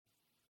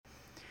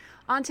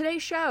On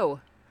today's show,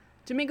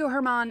 Domingo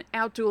Germán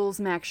outduels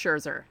Max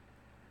Scherzer,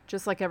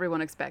 just like everyone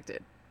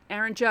expected.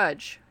 Aaron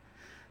Judge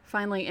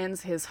finally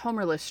ends his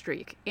homerless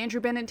streak.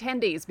 Andrew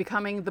Benintendi is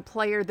becoming the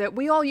player that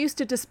we all used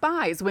to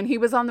despise when he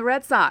was on the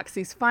Red Sox.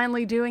 He's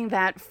finally doing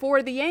that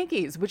for the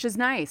Yankees, which is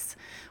nice.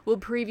 We'll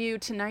preview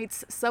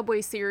tonight's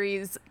Subway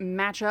Series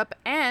matchup,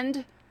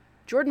 and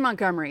Jordan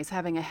Montgomery is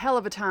having a hell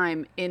of a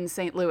time in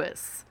St.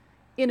 Louis.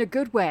 In a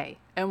good way,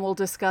 and we'll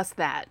discuss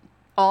that.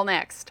 All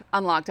next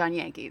on Locked On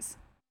Yankees.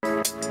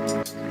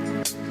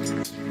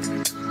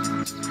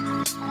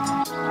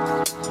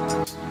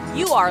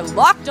 You are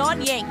Locked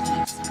On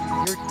Yankees,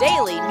 your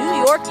daily New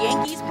York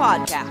Yankees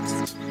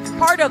podcast.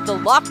 Part of the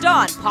Locked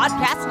On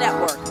Podcast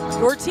Network,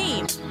 your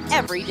team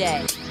every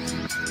day.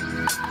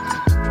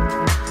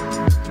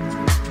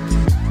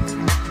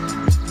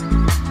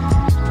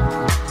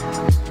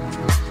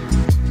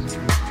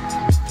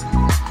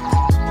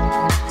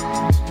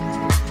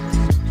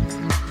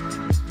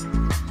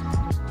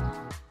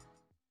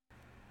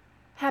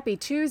 Happy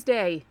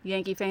Tuesday,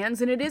 Yankee fans,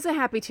 and it is a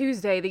happy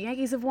Tuesday. The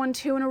Yankees have won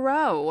 2 in a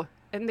row,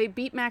 and they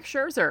beat Max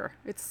Scherzer.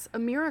 It's a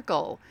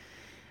miracle.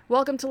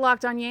 Welcome to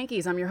Locked On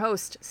Yankees. I'm your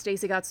host,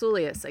 Stacey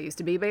Gotsoulias. I used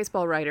to be a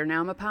baseball writer.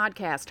 Now I'm a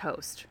podcast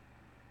host.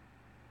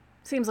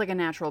 Seems like a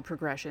natural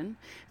progression.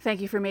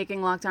 Thank you for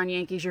making Locked On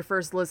Yankees your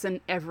first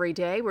listen every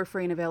day. We're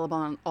free and available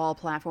on all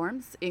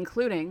platforms,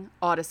 including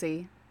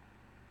Odyssey,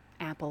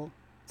 Apple,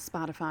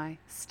 Spotify,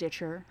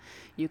 Stitcher.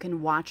 You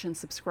can watch and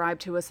subscribe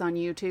to us on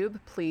YouTube.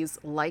 Please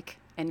like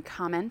and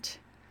comment.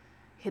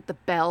 Hit the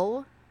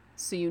bell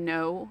so you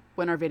know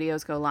when our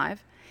videos go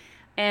live.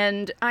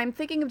 And I'm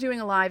thinking of doing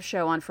a live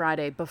show on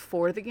Friday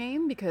before the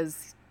game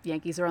because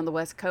Yankees are on the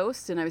West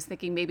Coast, and I was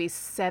thinking maybe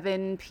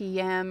 7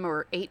 p.m.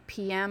 or 8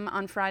 p.m.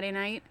 on Friday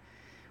night,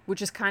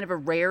 which is kind of a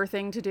rare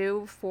thing to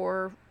do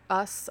for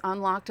us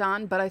on Locked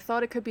On, but I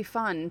thought it could be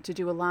fun to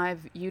do a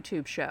live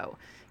YouTube show.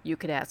 You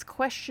could ask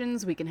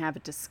questions, we can have a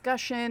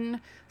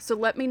discussion, so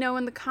let me know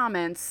in the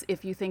comments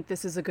if you think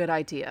this is a good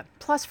idea.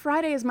 Plus,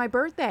 Friday is my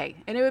birthday,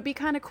 and it would be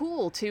kind of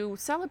cool to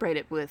celebrate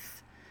it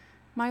with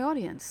my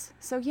audience.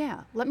 So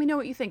yeah, let me know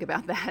what you think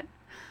about that.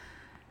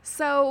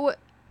 So,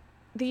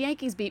 the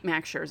Yankees beat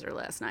Max Scherzer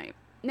last night.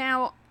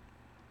 Now,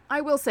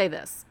 I will say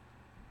this.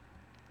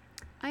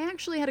 I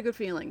actually had a good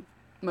feeling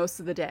most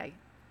of the day.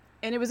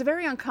 And it was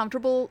very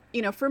uncomfortable.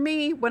 You know, for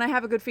me, when I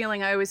have a good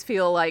feeling, I always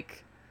feel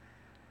like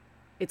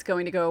it's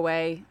going to go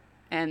away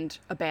and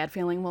a bad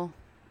feeling will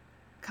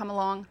come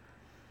along.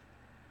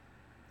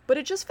 But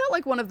it just felt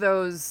like one of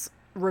those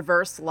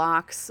reverse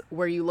locks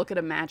where you look at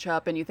a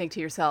matchup and you think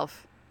to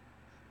yourself,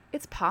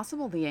 it's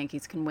possible the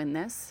Yankees can win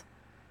this.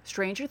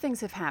 Stranger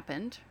things have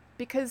happened.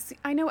 Because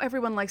I know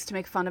everyone likes to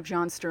make fun of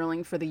John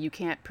Sterling for the "you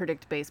can't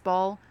predict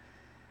baseball"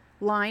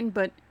 line,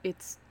 but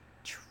it's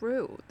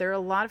true. There are a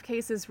lot of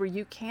cases where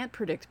you can't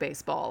predict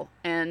baseball,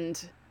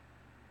 and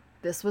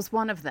this was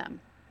one of them.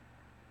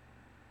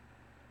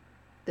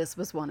 This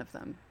was one of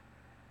them.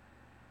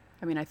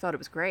 I mean, I thought it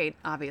was great,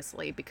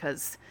 obviously,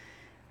 because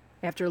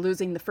after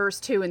losing the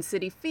first 2 in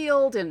Citi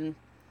Field and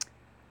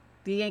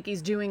the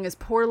Yankees doing as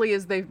poorly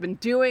as they've been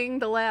doing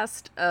the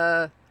last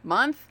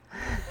month,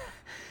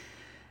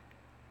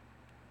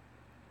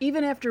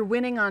 even after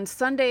winning on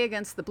Sunday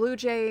against the Blue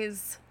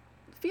Jays,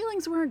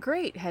 feelings weren't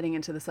great heading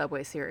into the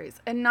Subway Series.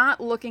 And not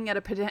looking at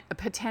a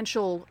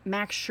potential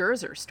Max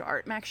Scherzer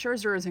start. Max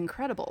Scherzer is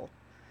incredible.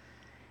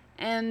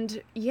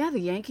 And yeah,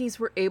 the Yankees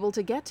were able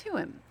to get to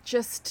him.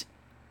 Just,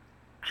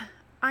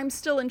 I'm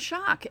still in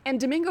shock. And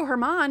Domingo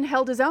Germán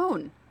held his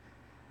own.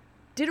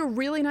 Did a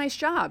really nice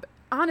job.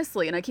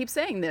 Honestly, and I keep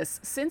saying this,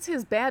 since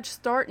his bad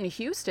start in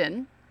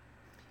Houston,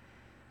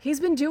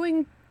 he's been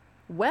doing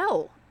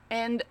well.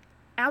 And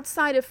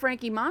outside of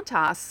Frankie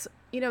Montas,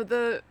 you know,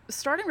 the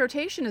starting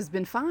rotation has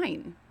been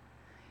fine.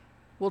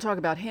 We'll talk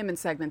about him in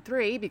segment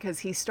 3 because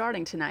he's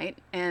starting tonight.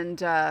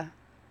 And, or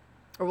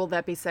will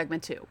that be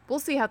segment 2? We'll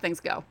see how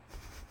things go.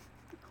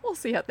 We'll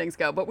see how things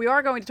go. But we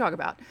are going to talk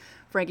about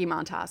Frankie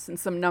Montas and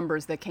some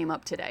numbers that came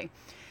up today.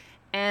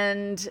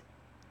 And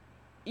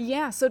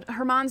yeah, so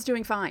Germán's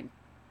doing fine.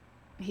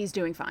 He's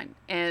doing fine.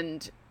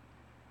 And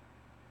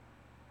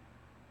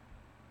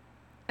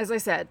as I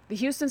said, the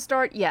Houston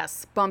start,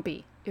 yes,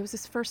 bumpy. It was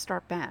his first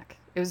start back.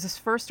 It was his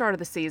first start of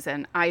the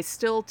season. I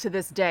still, to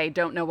this day,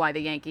 don't know why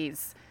the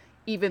Yankees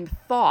even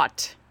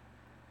thought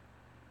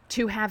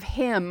to have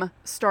him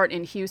start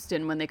in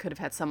Houston when they could have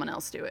had someone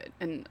else do it.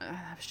 And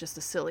it was just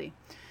a silly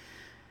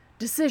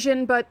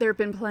decision, but there have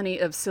been plenty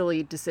of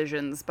silly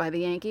decisions by the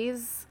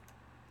Yankees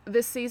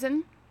this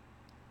season.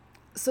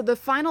 So the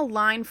final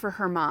line for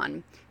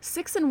Germán,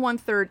 6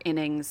 1/3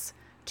 innings,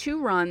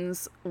 2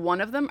 runs,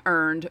 1 of them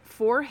earned,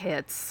 4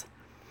 hits,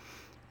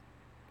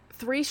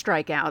 3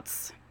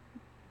 strikeouts,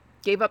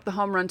 gave up the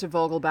home run to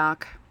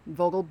Vogelbach.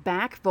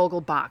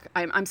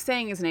 I'm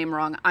saying his name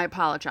wrong. I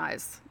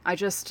apologize.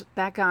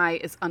 That guy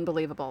is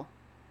unbelievable.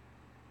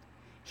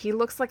 He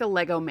looks like a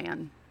Lego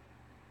man,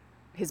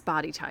 his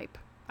body type.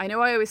 I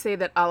know I always say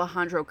that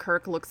Alejandro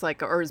Kirk looks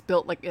like, or is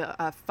built like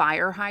a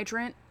fire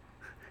hydrant.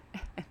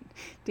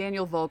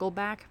 Daniel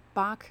Vogelbach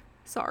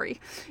sorry,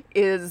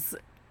 is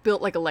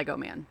built like a Lego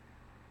man.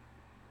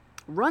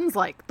 Runs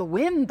like the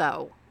wind,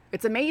 though.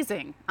 It's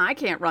amazing. I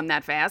can't run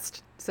that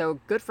fast, so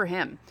good for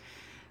him.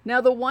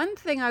 Now, the one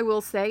thing I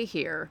will say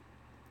here,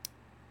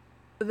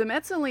 the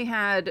Mets only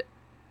had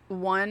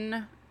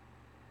one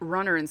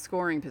runner in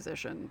scoring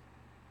position,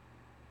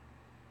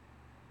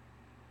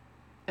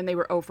 and they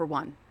were 0 for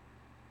 1.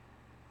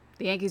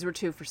 The Yankees were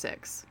 2 for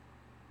 6.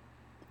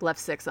 Left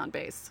 6 on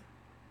base.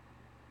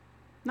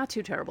 Not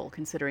too terrible,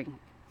 considering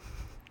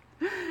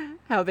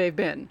how they've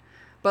been.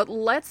 But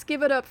let's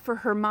give it up for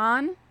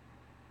Germán.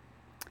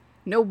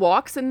 No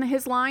walks in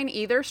his line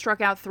either.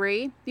 Struck out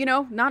 3. You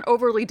know, not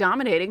overly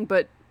dominating,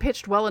 but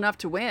pitched well enough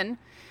to win.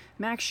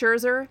 Max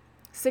Scherzer,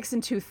 6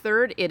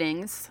 2/3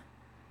 innings,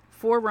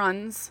 4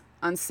 runs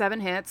on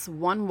 7 hits,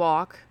 1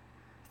 walk,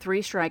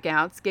 3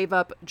 strikeouts. Gave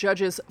up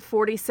Judge's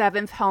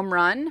 47th home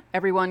run.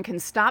 Everyone can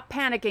stop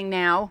panicking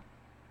now.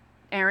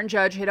 Aaron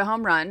Judge hit a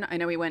home run. I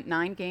know he went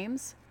 9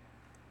 games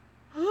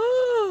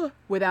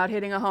without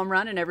hitting a home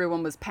run, and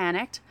everyone was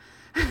panicked.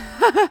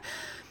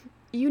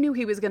 You knew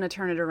he was going to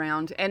turn it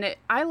around. And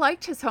I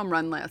liked his home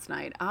run last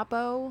night.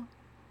 Oppo,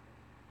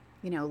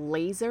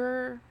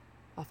 laser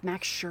off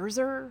Max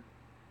Scherzer.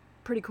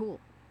 Pretty cool.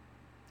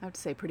 I would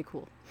say pretty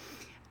cool.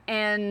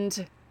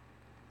 And,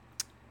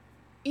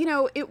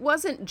 it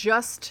wasn't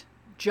just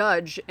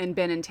Judge and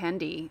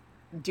Benintendi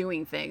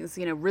doing things.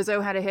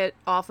 Rizzo had a hit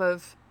off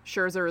of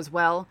Scherzer as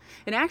well.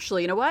 And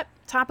actually, you know what?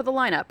 Top of the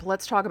lineup.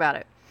 Let's talk about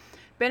it.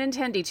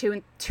 Benintendi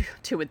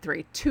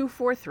 2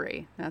 for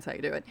 3. That's how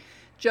you do it.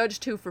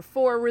 Judge 2 for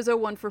 4. Rizzo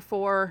 1 for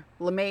 4.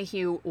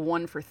 LeMahieu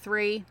 1 for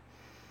 3.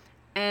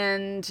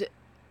 And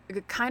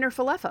Kiner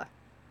Falefa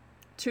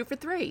 2 for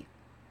 3.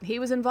 He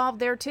was involved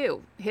there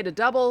too. Hit a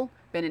double.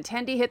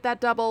 Benintendi hit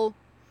that double.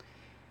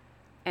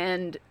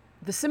 And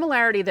the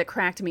similarity that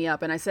cracked me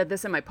up, and I said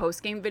this in my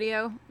post-game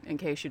video, in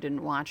case you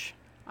didn't watch.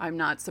 I'm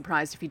not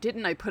surprised if you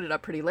didn't. I put it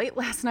up pretty late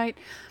last night.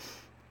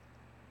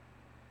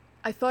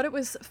 I thought it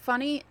was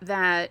funny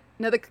that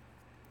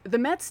the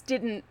Mets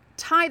didn't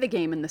tie the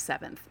game in the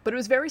 7th, but it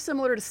was very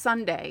similar to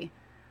Sunday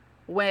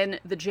when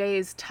the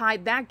Jays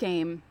tied that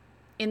game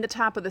in the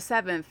top of the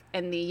 7th,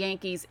 and the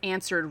Yankees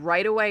answered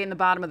right away in the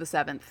bottom of the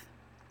 7th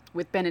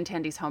with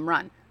Benintendi's home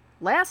run.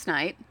 Last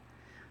night,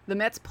 the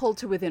Mets pulled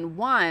to within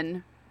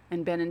 1,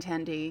 and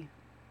Benintendi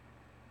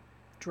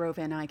drove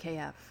in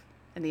IKF.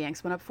 And the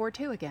Yanks went up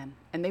 4-2 again,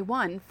 and they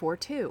won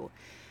 4-2.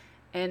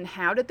 And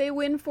how did they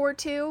win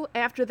 4-2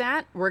 after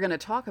that? We're going to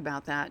talk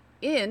about that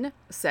in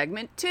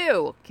segment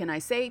 2. Can I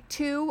say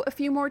 2 a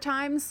few more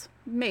times?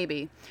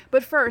 Maybe.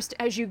 But first,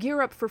 as you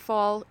gear up for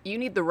fall, you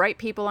need the right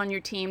people on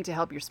your team to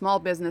help your small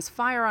business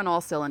fire on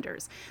all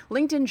cylinders.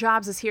 LinkedIn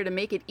Jobs is here to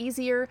make it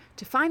easier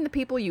to find the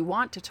people you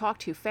want to talk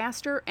to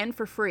faster and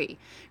for free.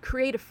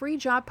 Create a free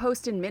job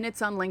post in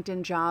minutes on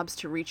LinkedIn Jobs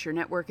to reach your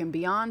network and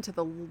beyond to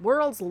the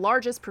world's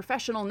largest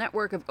professional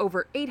network of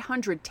over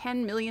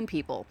 810 million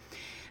people.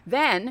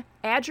 Then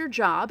add your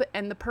job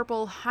and the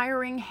purple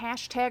hiring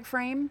hashtag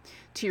frame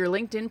to your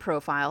LinkedIn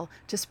profile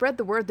to spread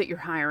the word that you're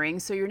hiring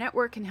so your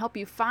network can help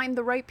you find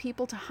the right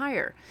people to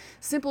hire.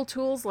 Simple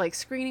tools like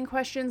screening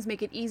questions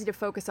make it easy to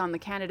focus on the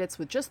candidates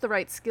with just the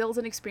right skills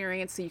and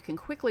experience so you can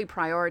quickly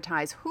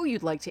prioritize who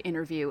you'd like to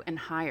interview and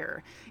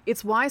hire.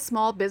 It's why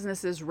small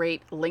businesses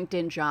rate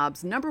LinkedIn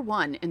Jobs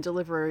 #1 in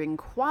delivering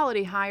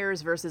quality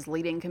hires versus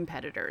leading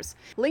competitors.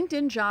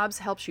 LinkedIn Jobs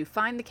helps you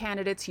find the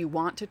candidates you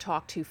want to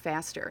talk to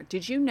faster.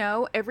 Did you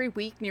know every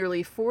week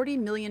nearly 40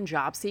 million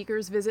job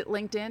seekers visit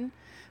LinkedIn?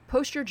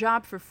 Post your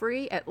job for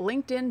free at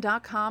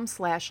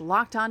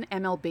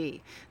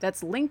linkedin.com/lockedonmlb.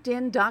 That's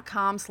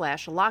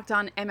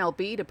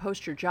linkedin.com/lockedonmlb to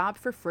post your job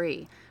for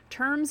free.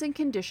 Terms and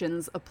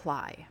conditions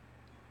apply.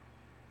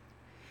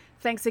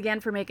 Thanks again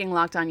for making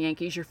Locked On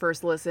Yankees your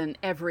first listen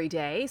every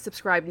day.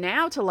 Subscribe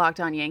now to Locked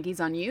On Yankees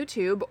on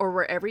YouTube or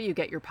wherever you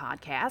get your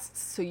podcasts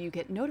so you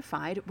get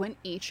notified when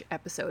each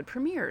episode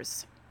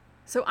premieres.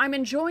 So I'm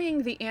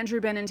enjoying the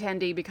Andrew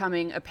Benintendi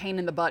becoming a pain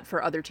in the butt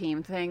for other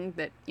team thing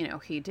that,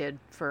 he did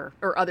or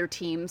other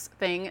teams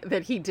thing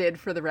that he did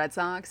for the Red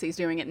Sox. He's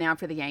doing it now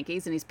for the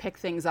Yankees, and he's picked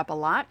things up a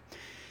lot.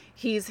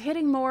 He's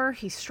hitting more,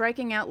 he's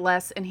striking out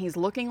less, and he's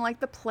looking like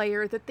the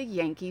player that the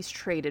Yankees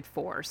traded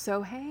for.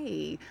 So,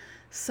 hey,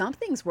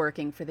 something's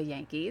working for the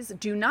Yankees.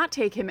 Do not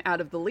take him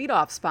out of the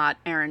leadoff spot,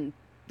 I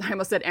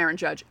almost said Aaron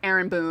Judge,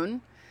 Aaron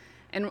Boone.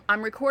 And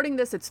I'm recording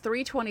this, it's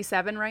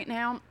 3:27 right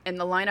now, and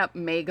the lineup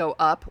may go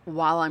up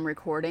while I'm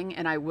recording,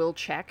 and I will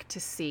check to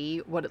see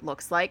what it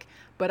looks like.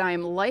 But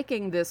I'm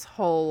liking this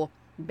whole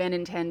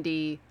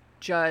Benintendi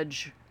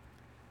Judge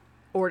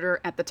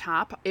order at the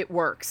top. It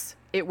works.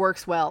 It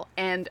works well.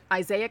 And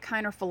Isiah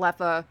Kiner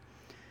Falefa,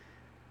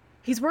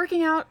 he's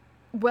working out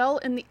well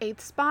in the 8th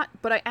spot,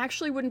 but I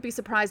actually wouldn't be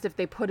surprised if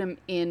they put him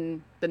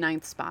in the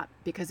 9th spot,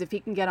 because if he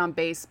can get on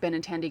base,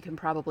 Benintendi can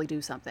probably do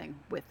something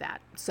with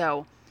that.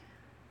 So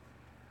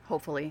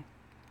hopefully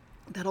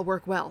that'll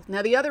work well.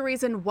 Now, the other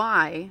reason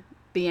why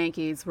the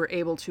Yankees were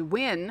able to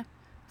win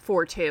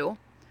 4-2,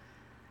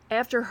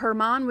 after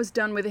Germán was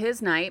done with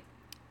his night,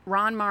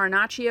 Ron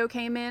Marinaccio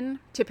came in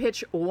to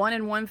pitch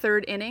 1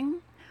 1/3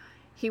 inning.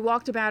 He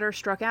walked a batter,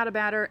 struck out a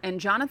batter, and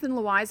Jonathan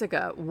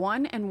Loaisiga,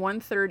 1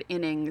 1/3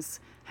 innings,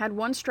 had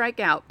 1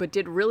 strikeout, but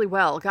did really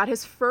well. Got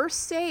his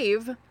first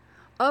save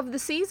of the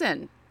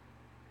season.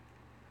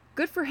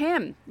 Good for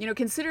him. You know,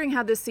 considering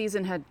how this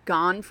season had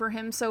gone for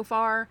him so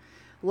far,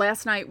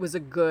 last night was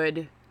a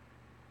good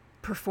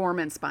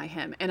performance by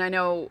him. And I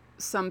know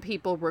some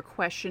people were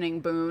questioning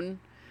Boone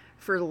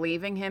for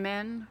leaving him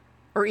in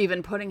or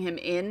even putting him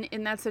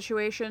in that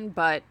situation,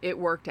 but it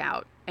worked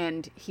out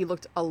and he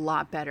looked a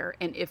lot better.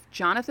 And if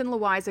Jonathan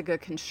Loaisiga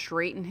can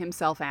straighten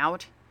himself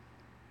out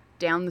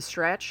down the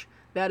stretch,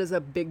 that is a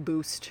big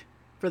boost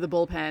for the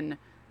bullpen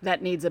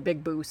that needs a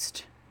big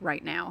boost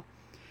right now.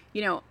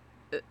 You know,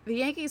 the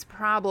Yankees'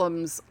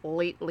 problems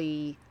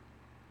lately,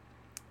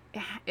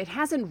 it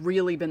hasn't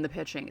really been the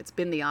pitching. It's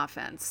been the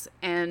offense.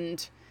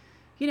 And,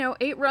 you know,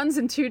 8 runs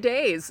in 2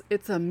 days.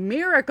 It's a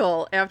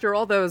miracle after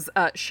all those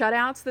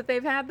shutouts that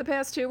they've had the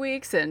past 2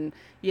 weeks and,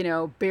 you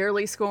know,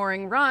 barely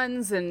scoring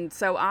runs. And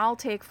so I'll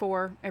take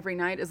 4 every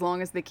night as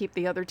long as they keep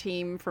the other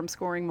team from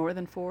scoring more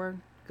than 4.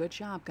 Good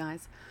job,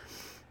 guys.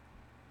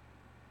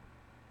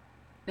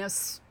 Now,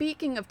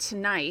 speaking of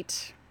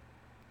tonight,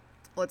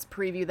 let's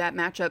preview that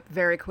matchup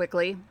very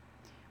quickly.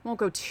 Won't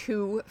go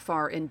too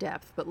far in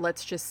depth, but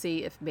let's just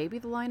see if maybe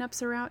the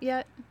lineups are out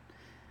yet.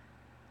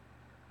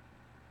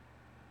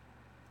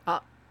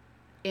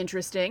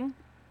 Interesting.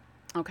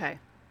 Okay.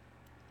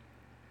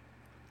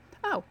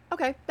 Oh,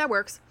 okay, that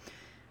works.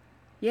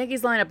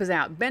 Yankees lineup is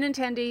out.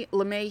 Benintendi,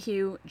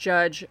 LeMahieu,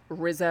 Judge,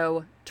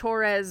 Rizzo,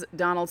 Torres,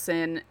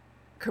 Donaldson,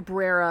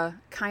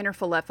 Cabrera,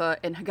 Kiner-Falefa,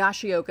 and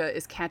Higashioka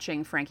is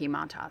catching Frankie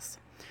Montas.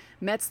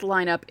 Mets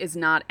lineup is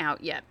not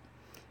out yet.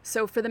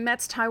 So for the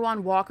Mets, Taijuan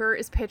Walker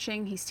is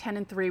pitching. He's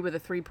 10-3 with a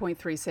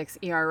 3.36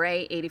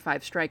 ERA,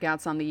 85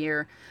 strikeouts on the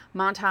year.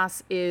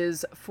 Montas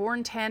is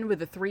 4-10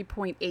 with a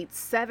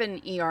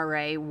 3.87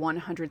 ERA,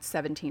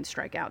 117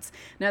 strikeouts.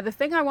 Now, the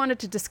thing I wanted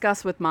to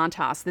discuss with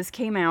Montas, this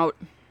came out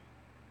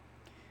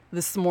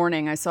this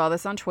morning. I saw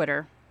this on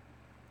Twitter.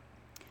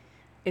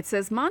 It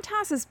says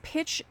Montas's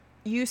pitch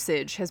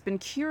usage has been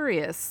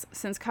curious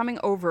since coming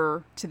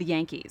over to the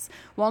Yankees.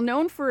 While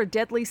known for a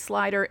deadly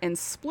slider and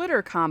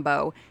splitter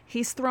combo,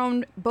 he's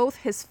thrown both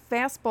of his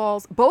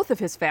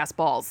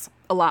fastballs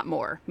a lot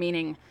more,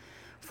 meaning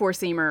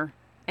 4-seamer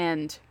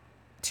and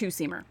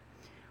 2-seamer.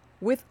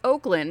 With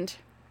Oakland,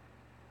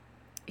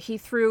 he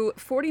threw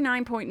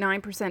 49.9%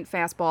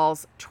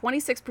 fastballs,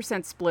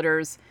 26%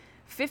 splitters,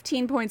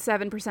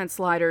 15.7%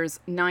 sliders,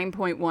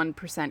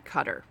 9.1%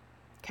 cutter.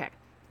 Okay.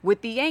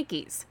 With the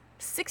Yankees,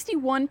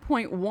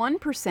 61.1%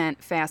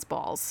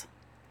 fastballs,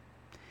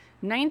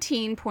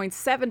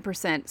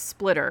 19.7%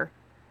 splitter,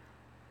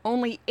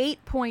 only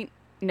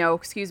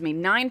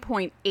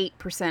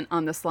 9.8%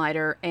 on the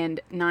slider, and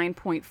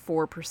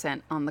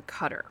 9.4% on the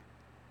cutter.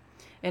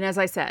 And as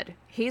I said,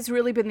 he's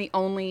really been the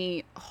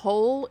only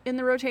hole in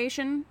the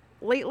rotation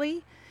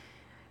lately,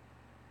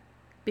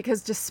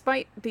 because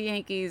despite the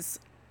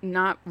Yankees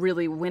not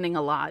really winning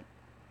a lot,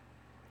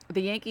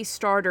 the Yankee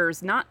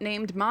starters not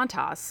named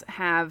Montas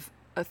have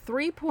a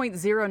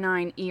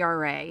 3.09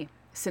 ERA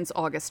since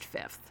August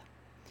 5th.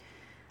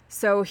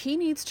 So he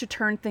needs to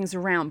turn things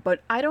around,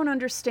 but I don't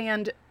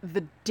understand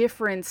the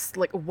difference,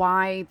 like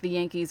why the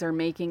Yankees are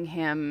making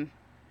him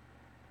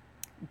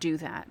do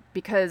that.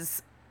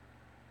 Because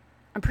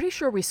I'm pretty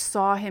sure we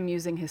saw him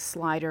using his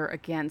slider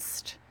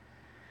against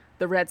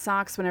the Red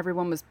Sox when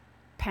everyone was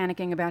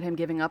panicking about him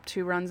giving up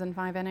 2 runs in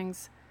 5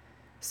 innings.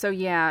 So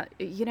yeah,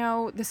 you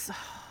know,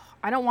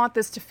 I don't want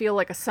this to feel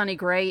like a Sonny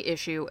Gray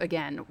issue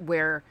again,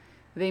 where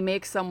they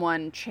make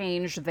someone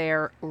change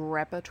their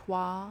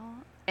repertoire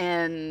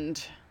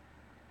and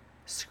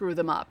screw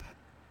them up,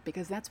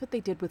 because that's what they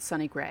did with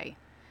Sonny Gray.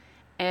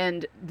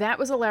 And that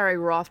was a Larry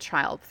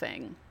Rothschild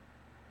thing,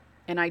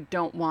 and I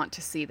don't want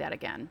to see that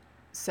again.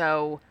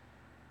 So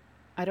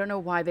I don't know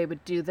why they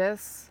would do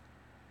this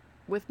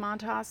with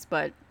Montas,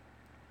 but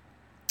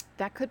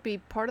that could be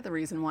part of the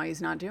reason why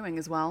he's not doing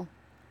as well.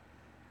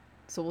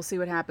 So we'll see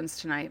what happens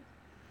tonight.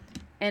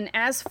 And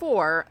as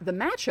for the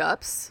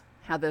matchups,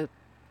 how the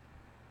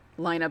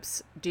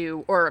lineups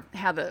do, or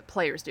how the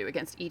players do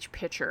against each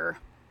pitcher.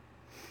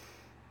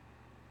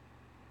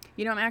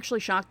 You know, I'm actually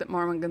shocked that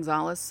Marwin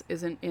Gonzalez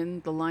isn't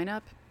in the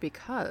lineup,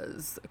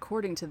 because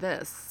according to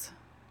this,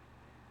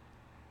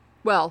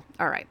 well,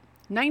 all right,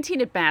 19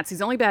 at bats.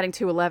 He's only batting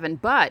 .211,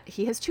 but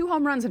he has 2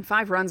 home runs and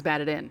 5 runs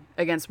batted in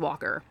against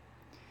Walker.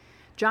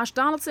 Josh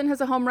Donaldson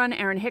has a home run.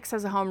 Aaron Hicks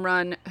has a home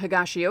run.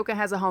 Higashioka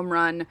has a home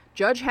run.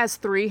 Judge has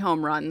 3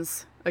 home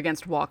runs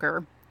against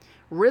Walker.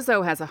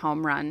 Rizzo has a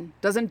home run.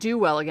 Doesn't do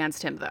well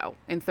against him, though.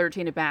 In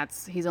 13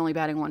 at-bats, he's only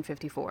batting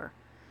 .154.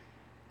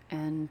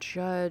 And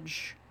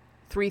Judge,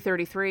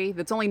 .333.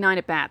 That's only 9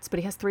 at-bats, but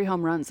he has 3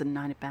 home runs and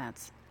 9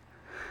 at-bats.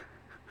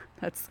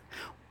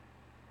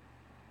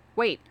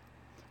 Wait,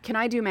 can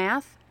I do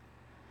math?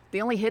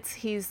 The only hits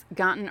he's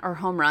gotten are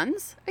home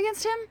runs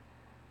against him?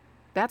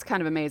 That's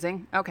kind of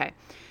amazing. Okay.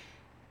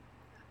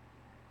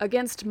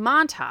 Against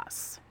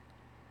Montas,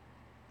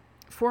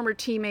 former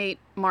teammate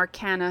Mark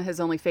Canha has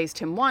only faced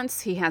him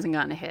once. He hasn't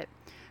gotten a hit.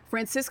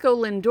 Francisco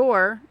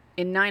Lindor,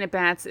 in 9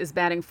 at-bats, is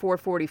batting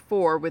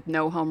 .444 with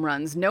no home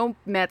runs. No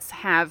Mets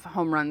have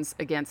home runs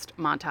against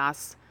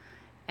Montas,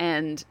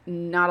 and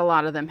not a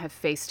lot of them have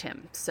faced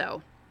him.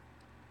 So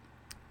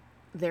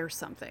there's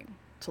something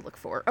to look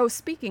for. Oh,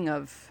 speaking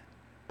of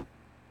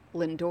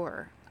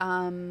Lindor,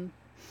 Anthony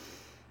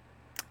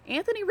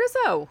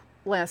Rizzo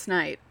last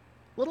night,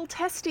 little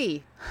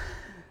testy,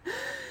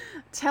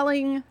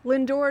 telling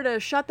Lindor to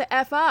shut the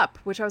F up,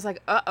 which I was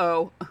like,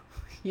 uh-oh.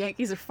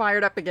 Yankees are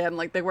fired up again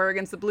like they were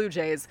against the Blue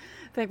Jays.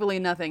 Thankfully,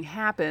 nothing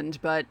happened,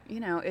 but,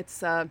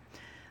 it's, I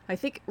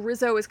think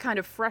Rizzo is kind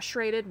of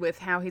frustrated with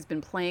how he's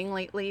been playing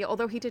lately,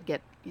 although he did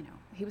get,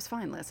 he was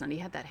fine last night. He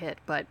had that hit,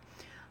 but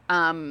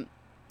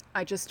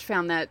I just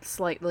found that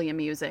slightly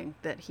amusing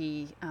that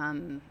he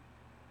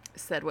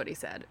said what he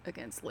said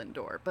against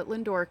Lindor. But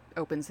Lindor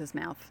opens his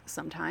mouth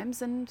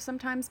sometimes, and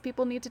sometimes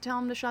people need to tell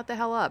him to shut the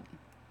hell up.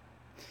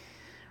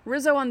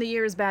 Rizzo on the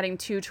year is batting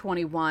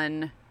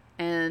 .221,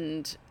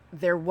 and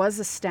there was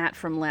a stat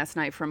from last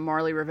night from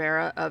Marly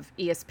Rivera of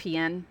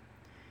ESPN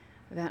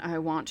that I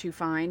want to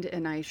find,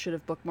 and I should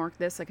have bookmarked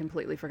this. I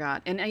completely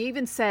forgot. And I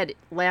even said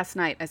last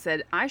night,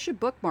 I should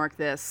bookmark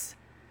this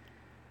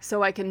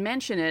so I can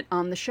mention it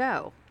on the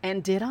show.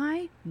 And did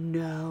I?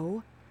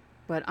 No.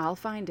 But I'll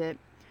find it.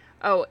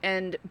 Oh,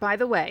 and by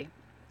the way,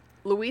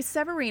 Luis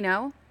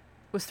Severino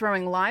was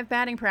throwing live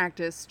batting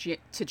practice to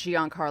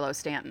Giancarlo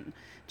Stanton.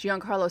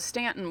 Giancarlo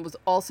Stanton was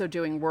also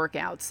doing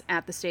workouts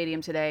at the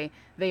stadium today.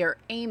 They are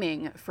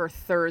aiming for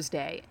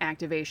Thursday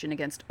activation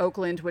against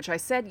Oakland, which I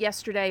said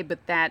yesterday,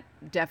 but that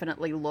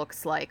definitely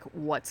looks like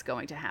what's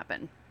going to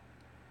happen.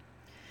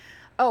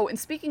 Oh, and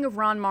speaking of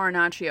Ron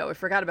Marinaccio, I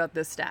forgot about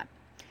this stat.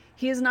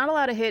 He is not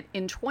allowed to hit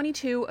in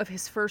 22 of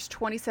his first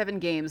 27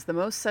 games, the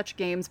most such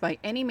games by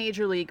any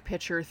major league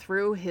pitcher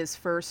through his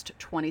first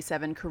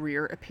 27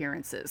 career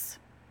appearances.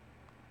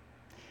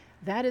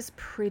 That is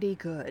pretty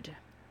good.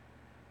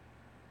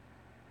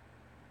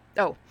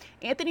 Oh,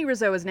 Anthony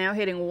Rizzo is now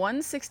hitting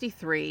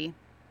 .163,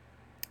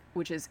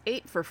 which is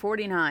 8 for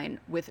 49,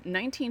 with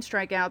 19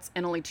 strikeouts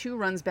and only 2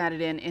 runs batted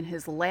in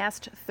his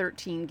last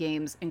 13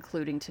 games,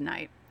 including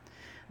tonight.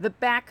 The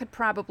back could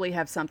probably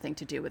have something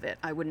to do with it.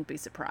 I wouldn't be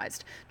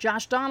surprised.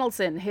 Josh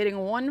Donaldson hitting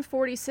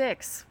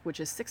 .146, which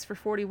is 6 for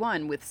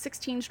 41, with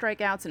 16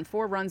 strikeouts and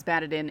 4 runs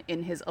batted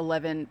in his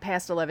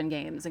past 11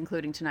 games,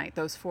 including tonight.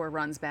 Those 4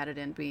 runs batted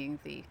in being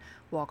the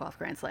walk-off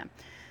grand slam.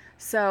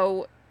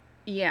 So,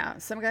 yeah,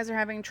 some guys are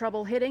having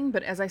trouble hitting,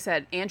 but as I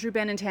said, Andrew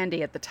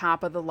Benintendi at the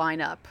top of the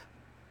lineup.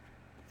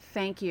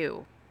 Thank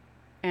you,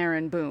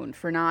 Aaron Boone,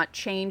 for not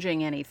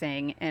changing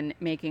anything and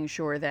making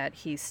sure that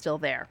he's still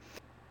there.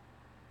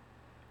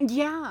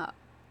 Yeah.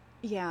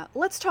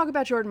 Let's talk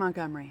about Jordan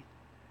Montgomery.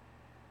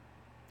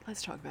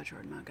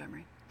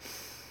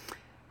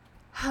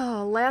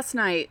 Oh, last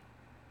night,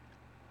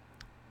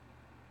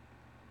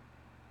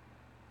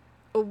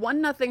 a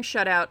 1-0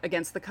 shutout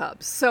against the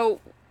Cubs.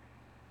 So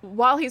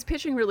while he's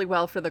pitching really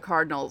well for the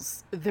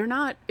Cardinals, they're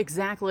not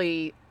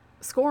exactly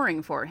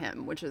scoring for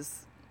him, which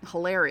is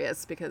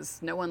hilarious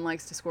because no one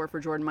likes to score for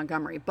Jordan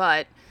Montgomery.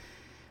 But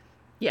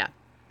yeah.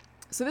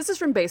 So this is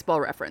from Baseball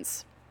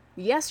Reference.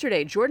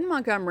 Yesterday, Jordan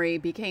Montgomery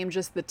became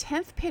just the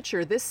 10th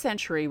pitcher this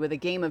century with a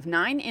game of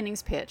 9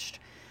 innings pitched,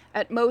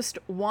 at most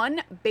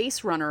 1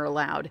 base runner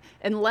allowed,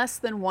 and less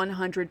than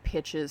 100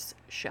 pitches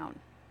thrown.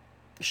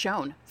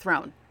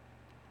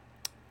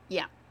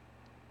 Yeah.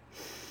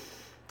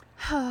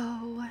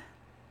 Oh.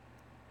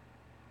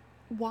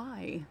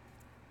 Why?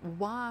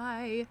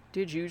 Why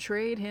did you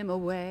trade him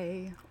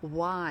away?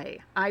 Why?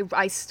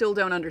 I still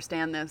don't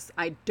understand this.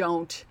 I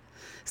don't.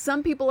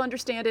 Some people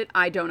understand it.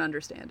 I don't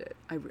understand it.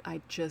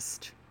 I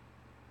just...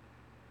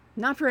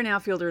 Not for an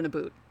outfielder in a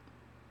boot.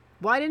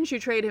 Why didn't you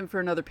trade him for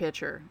another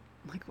pitcher?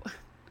 Like,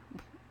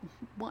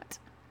 what?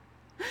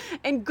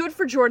 And good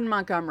for Jordan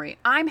Montgomery.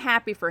 I'm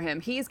happy for him.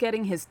 He's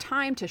getting his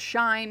time to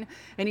shine,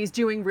 and he's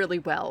doing really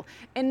well.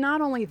 And not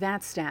only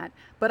that stat,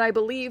 but I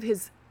believe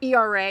his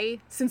ERA,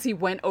 since he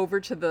went over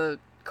to the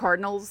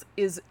Cardinals,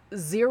 is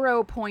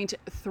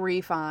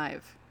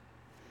 0.35.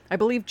 I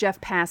believe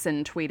Jeff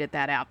Passan tweeted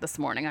that out this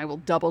morning. I will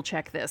double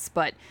check this,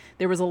 but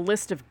there was a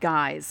list of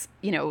guys,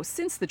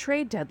 since the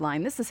trade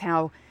deadline, this is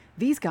how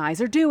these guys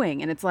are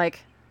doing. And it's like,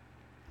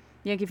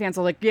 Yankee fans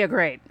are like, yeah,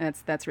 great.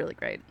 That's really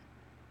great.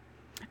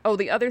 Oh,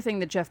 the other thing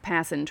that Jeff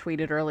Passan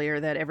tweeted earlier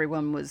that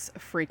everyone was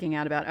freaking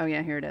out about. Oh,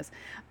 yeah, here it is.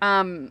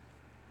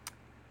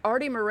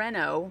 Artie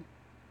Moreno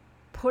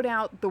put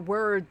out the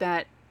word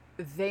that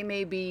they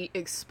may be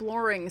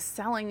exploring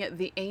selling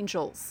the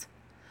Angels.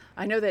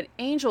 I know that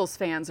Angels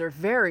fans are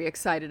very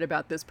excited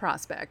about this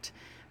prospect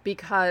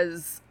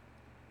because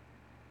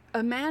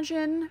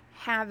imagine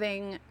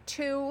having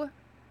 2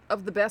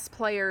 of the best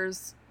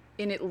players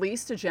in at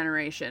least a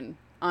generation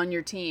on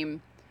your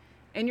team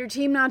and your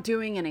team not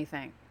doing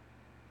anything.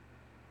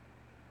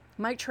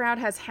 Mike Trout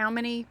has how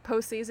many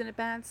postseason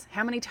at-bats?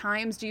 How many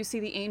times do you see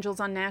the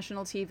Angels on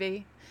national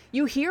TV?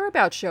 You hear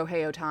about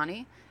Shohei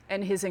Ohtani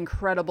and his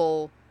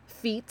incredible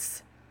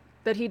feats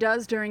that he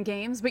does during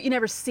games, but you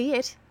never see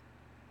it.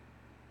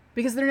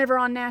 because they're never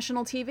on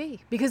national TV,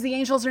 because the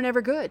Angels are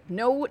never good.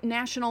 No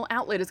national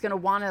outlet is going to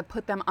want to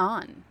put them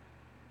on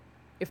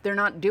if they're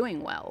not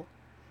doing well.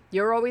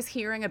 You're always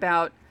hearing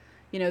about,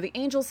 the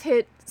Angels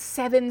hit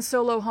 7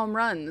 solo home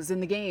runs in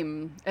the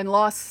game and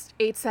lost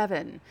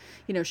 8-7.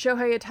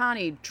 Shohei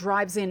Ohtani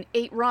drives in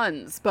 8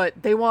 runs,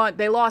 but they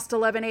lost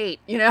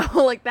 11-8,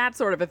 like that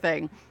sort of a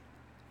thing.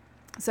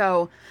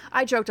 So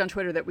I joked on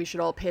Twitter that we should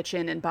all pitch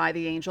in and buy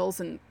the Angels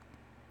and,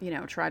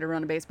 try to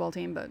run a baseball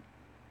team, but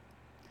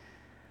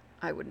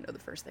I wouldn't know the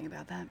first thing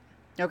about that.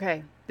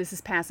 Okay, this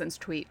is Passan's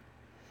tweet.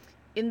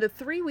 In the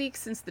 3 weeks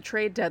since the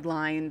trade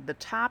deadline, the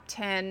top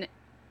 10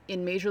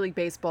 in Major League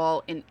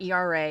Baseball in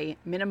ERA,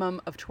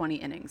 minimum of 20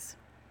 innings.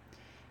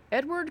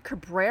 Edward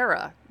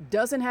Cabrera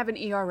doesn't have an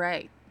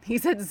ERA.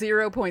 He's at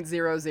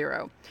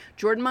 0.00.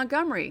 Jordan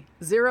Montgomery,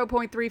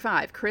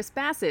 0.35. Chris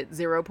Bassett,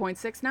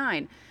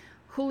 0.69.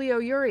 Julio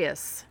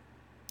Urias,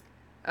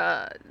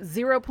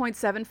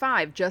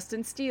 0.75.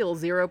 Justin Steele,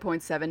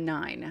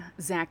 0.79.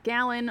 Zach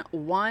Gallen,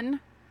 1.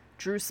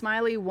 Drew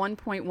Smyly,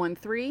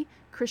 1.13.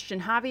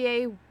 Christian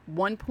Javier,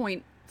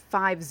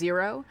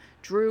 1.50.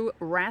 Drew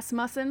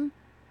Rasmussen,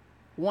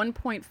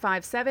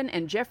 1.57.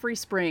 And Jeffrey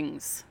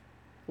Springs,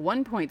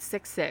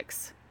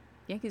 1.66.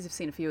 Yankees have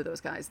seen a few of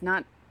those guys.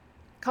 Not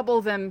a couple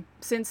of them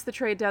since the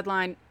trade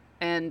deadline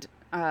and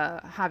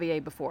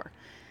Javier before.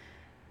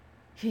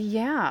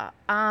 Yeah.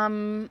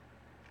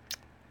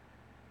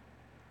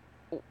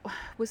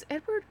 Was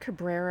Edward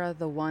Cabrera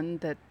the one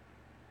that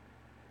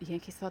the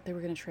Yankees thought they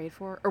were going to trade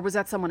for? Or was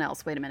that someone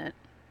else? Wait a minute.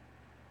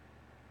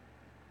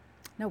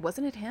 No,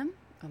 wasn't it him?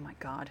 Oh, my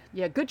God.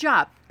 Yeah, good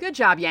job. Good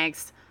job,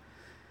 Yanks.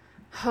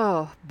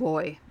 Oh,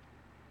 boy.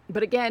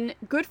 But again,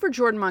 good for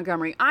Jordan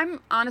Montgomery. I'm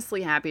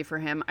honestly happy for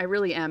him. I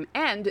really am.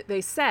 And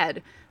they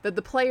said that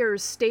the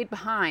players stayed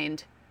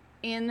behind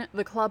in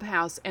the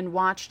clubhouse and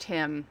watched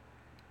him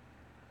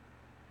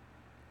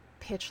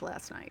pitch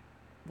last night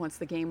once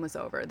the game was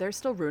over. They're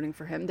still rooting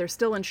for him. They're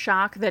still in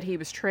shock that he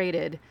was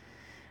traded.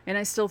 And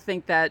I still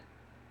think that,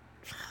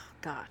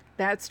 God,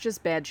 that's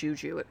just bad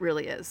juju. It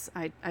really is.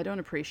 I don't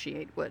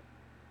appreciate what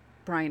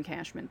Brian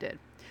Cashman did.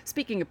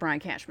 Speaking of Brian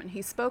Cashman,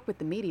 he spoke with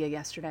the media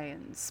yesterday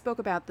and spoke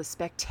about the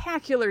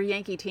spectacular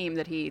Yankee team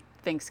that he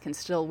thinks can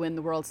still win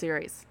the World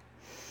Series.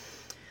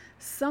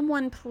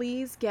 Someone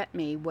please get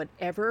me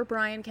whatever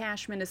Brian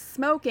Cashman is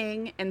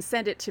smoking and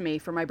send it to me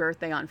for my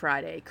birthday on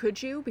Friday.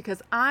 Could you?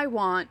 Because I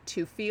want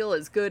to feel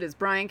as good as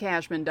Brian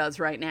Cashman does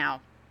right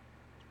now.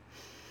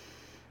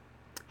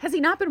 Has he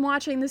not been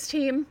watching this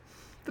team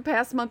the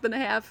past month and a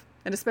half,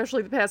 and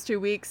especially the past 2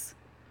 weeks?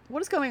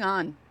 What is going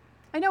on?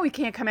 I know he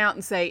can't come out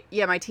and say,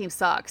 yeah, my team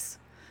sucks.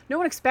 No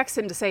one expects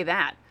him to say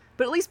that,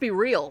 but at least be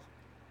real.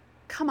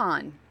 Come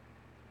on.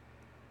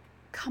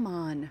 Come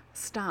on.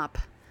 Stop.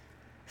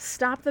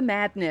 Stop the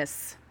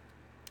madness.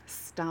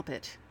 Stop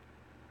it.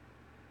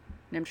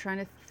 And I'm trying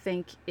to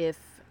think if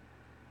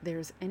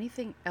there's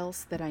anything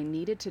else that I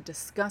needed to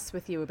discuss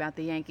with you about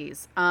the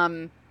Yankees.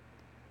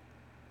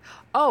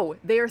 Oh,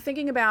 they are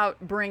thinking about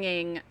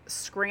bringing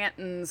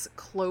Scranton's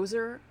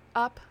closer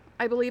up,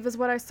 I believe is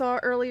what I saw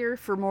earlier,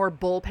 for more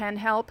bullpen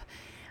help.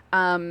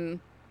 And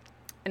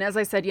as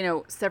I said,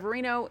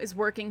 Severino is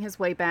working his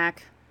way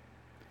back.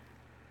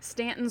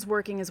 Stanton's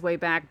working his way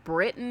back.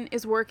 Britton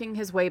is working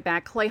his way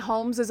back. Clay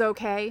Holmes is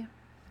okay.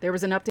 There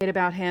was an update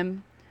about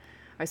him.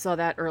 I saw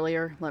that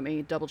earlier. Let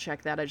me double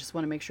check that. I just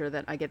want to make sure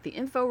that I get the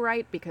info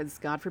right because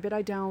God forbid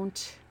I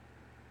don't.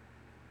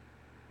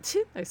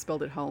 I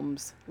spelled it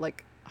Holmes,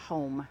 like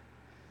home.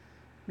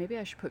 Maybe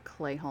I should put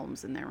Clay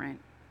Holmes in there, right?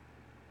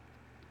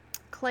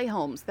 Clay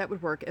Holmes, that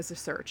would work as a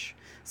search.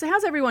 So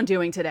how's everyone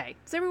doing today?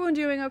 Is everyone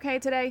doing okay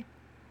today?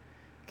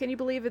 Can you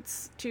believe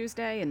it's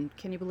Tuesday? And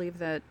can you believe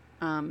that...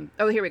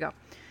 oh, here we go.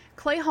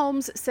 Clay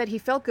Holmes said he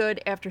felt good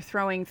after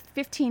throwing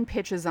 15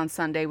 pitches on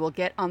Sunday. Will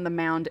get on the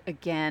mound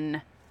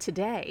again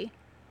today.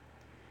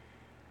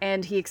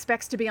 And he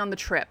expects to be on the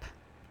trip,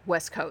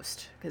 West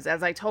Coast. Because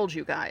as I told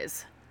you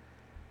guys,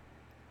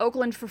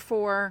 Oakland for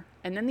 4,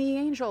 and then the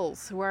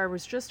Angels, who I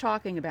was just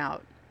talking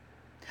about.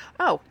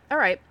 Oh, all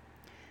right.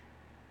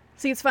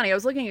 See, it's funny. I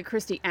was looking at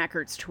Christy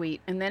Ackert's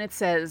tweet, and then it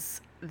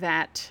says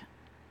that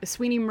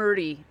Sweeney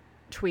Murdy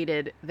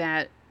tweeted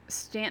that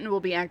Stanton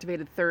will be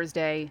activated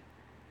Thursday,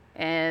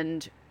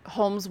 and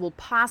Holmes will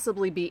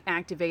possibly be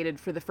activated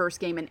for the first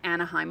game in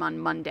Anaheim on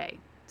Monday.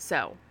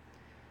 So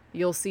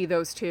you'll see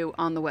those two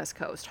on the West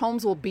Coast.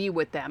 Holmes will be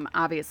with them,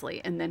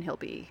 obviously, and then he'll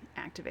be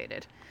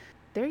activated.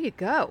 There you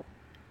go.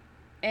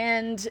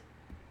 And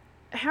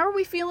how are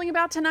we feeling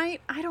about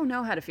tonight? I don't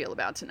know how to feel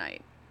about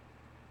tonight.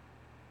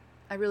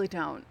 I really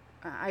don't.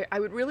 I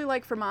would really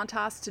like for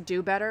Montas to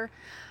do better.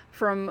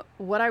 From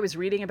what I was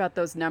reading about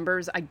those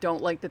numbers, I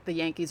don't like that the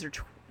Yankees are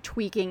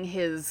tweaking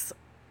his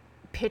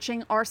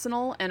pitching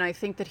arsenal, and I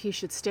think that he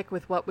should stick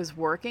with what was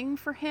working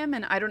for him,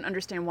 and I don't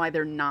understand why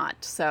they're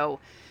not. So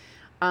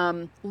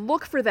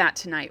look for that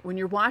tonight. When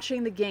you're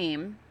watching the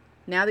game,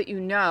 now that you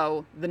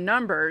know the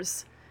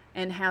numbers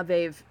and how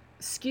they've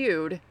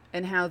skewed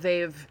and how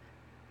they've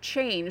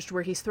changed,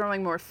 where he's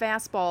throwing more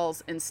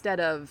fastballs instead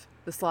of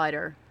the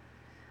slider,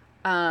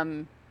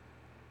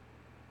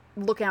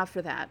 look out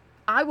for that.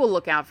 I will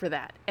look out for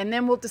that. And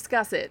then we'll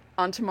discuss it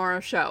on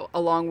tomorrow's show,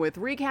 along with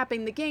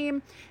recapping the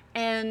game.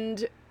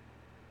 And,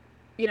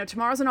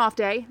 tomorrow's an off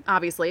day,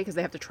 obviously, because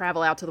they have to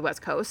travel out to the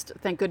West Coast.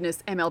 Thank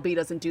goodness MLB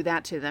doesn't do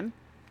that to them.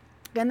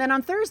 And then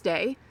on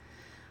Thursday,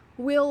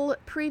 we'll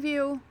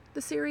preview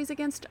the series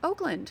against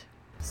Oakland.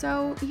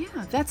 So,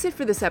 yeah, that's it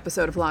for this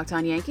episode of Locked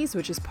On Yankees,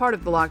 which is part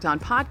of the Locked On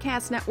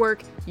Podcast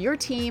Network, your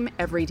team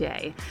every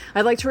day.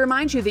 I'd like to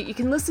remind you that you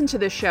can listen to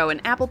this show in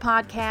Apple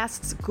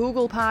Podcasts,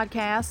 Google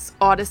Podcasts,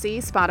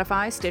 Odyssey,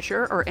 Spotify,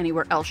 Stitcher, or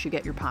anywhere else you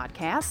get your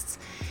podcasts.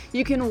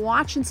 You can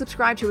watch and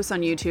subscribe to us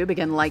on YouTube.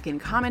 Again, like and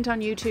comment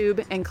on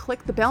YouTube, and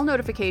click the bell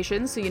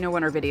notification so you know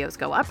when our videos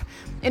go up.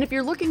 And if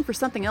you're looking for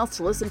something else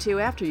to listen to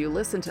after you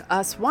listen to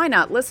us, why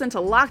not listen to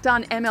Locked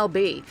On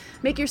MLB?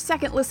 Make your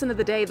second listen of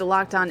the day the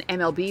Locked On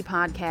MLB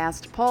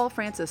podcast. Paul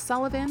Francis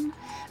Sullivan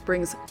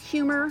brings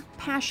humor,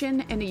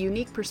 passion, and a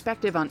unique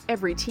perspective on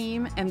every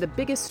team and the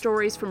biggest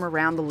stories from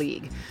around the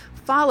league.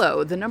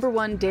 Follow the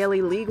 #1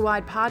 daily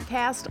league-wide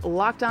podcast,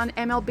 Locked On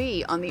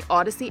MLB, on the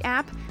Odyssey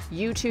app,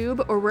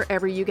 YouTube, or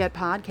wherever you get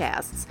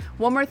podcasts.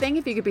 One more thing,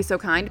 if you could be so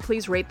kind,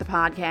 please rate the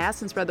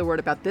podcast and spread the word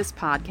about this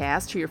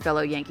podcast to your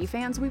fellow Yankee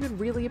fans. We would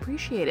really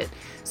appreciate it.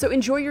 So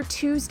enjoy your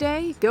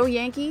Tuesday, go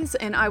Yankees,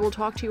 and I will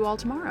talk to you all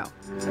tomorrow.